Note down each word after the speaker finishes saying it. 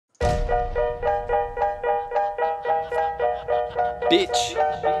bitch.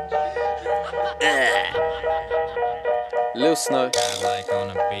 Lil Sknow. Like on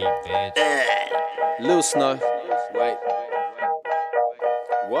a beat, bitch. Lil Sknow. Wait.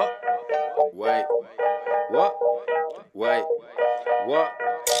 What? Wait. What? Wait. What?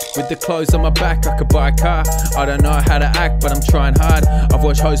 With the clothes on my back, I could buy a car. I don't know how to act, but I'm trying hard. I've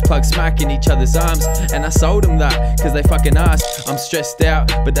watched hoes plug smack in each other's arms, and I sold them that, cause they fucking asked. I'm stressed out,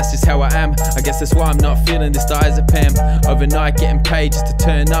 but that's just how I am. I guess that's why I'm not feeling this diazepam. Overnight getting paid just to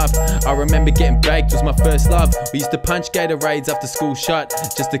turn up. I remember getting baked was my first love. We used to punch Gatorades after school shut.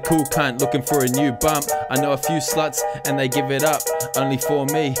 Just a cool cunt looking for a new bump. I know a few sluts, and they give it up. Only for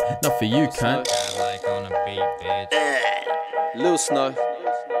me, not for you, cunt. Like on a beat, bitch. Lil Sknow.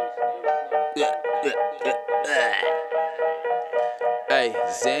 Hey,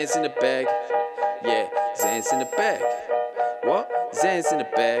 Xans in the bag. Yeah, Xans in the bag. What? Xans in the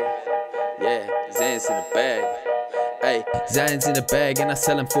bag. Yeah, Xans in the bag. Hey, Xans in a bag and I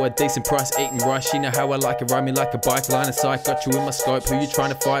sell them for a decent price. Eating rice, you know how I like it. Ride me like a bike, line of sight. Got you in my scope, who you trying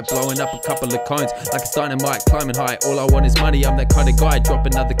to fight? Blowing up a couple of cones like it's dynamite. Climbing high, all I want is money. I'm that kind of guy. Drop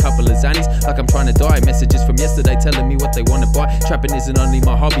another couple of zannies like I'm trying to die. Messages from yesterday telling me what they want to buy. Trapping isn't only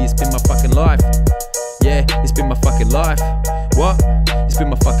my hobby, it's been my fucking life. Yeah, it's been my fucking life. What? It's been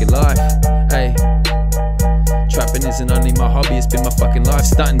my fucking life. Hey, trapping isn't only my hobby, it's been my fucking life.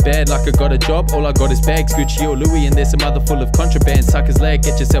 Starting bad like I got a job, all I got is bags, Gucci or Louis, and there's some other full of contraband. Sucker's leg,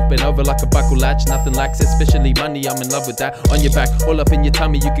 get yourself bent over like a buckle latch. Nothing lacks, especially money, I'm in love with that. On your back, all up in your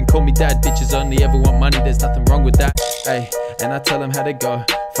tummy, you can call me dad. Bitches only ever want money, there's nothing wrong with that. Hey, and I tell them how to go.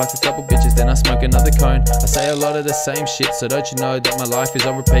 Fuck a couple bitches, then I smoke another cone. I say a lot of the same shit, so don't you know that my life is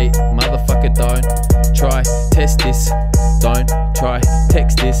on repeat? Motherfucker, don't try, test this. Don't try,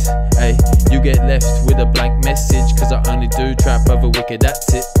 text this. Ay, you get left with a blank message, cause I only do trap over wicked,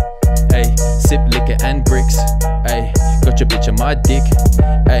 that's it. Ay, sip liquor and bricks. Ay, got your bitch on my dick.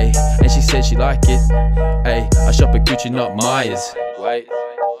 Ay, and she said she like it. Ay, I shop at Gucci, not Myers. wait.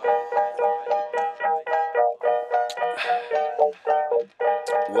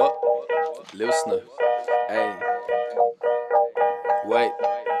 What? Lil Sknow. Hey. Wait.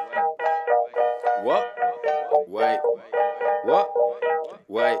 What? Wait. What?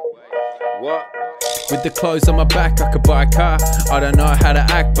 Wait. What? With the clothes on my back, I could buy a car. I don't know how to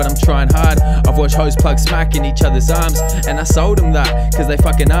act, but I'm trying hard. I've watched hoes plug smack in each other's arms, and I sold them that, cause they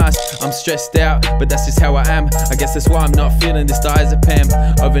fucking asked. I'm stressed out, but that's just how I am. I guess that's why I'm not feeling this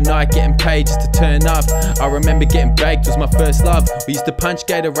diazepam. Overnight getting paid just to turn up. I remember getting baked was my first love. We used to punch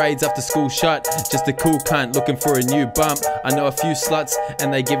Gatorades after school shut. Just a cool cunt looking for a new bump. I know a few sluts,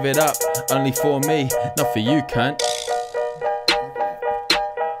 and they give it up. Only for me, not for you, cunt.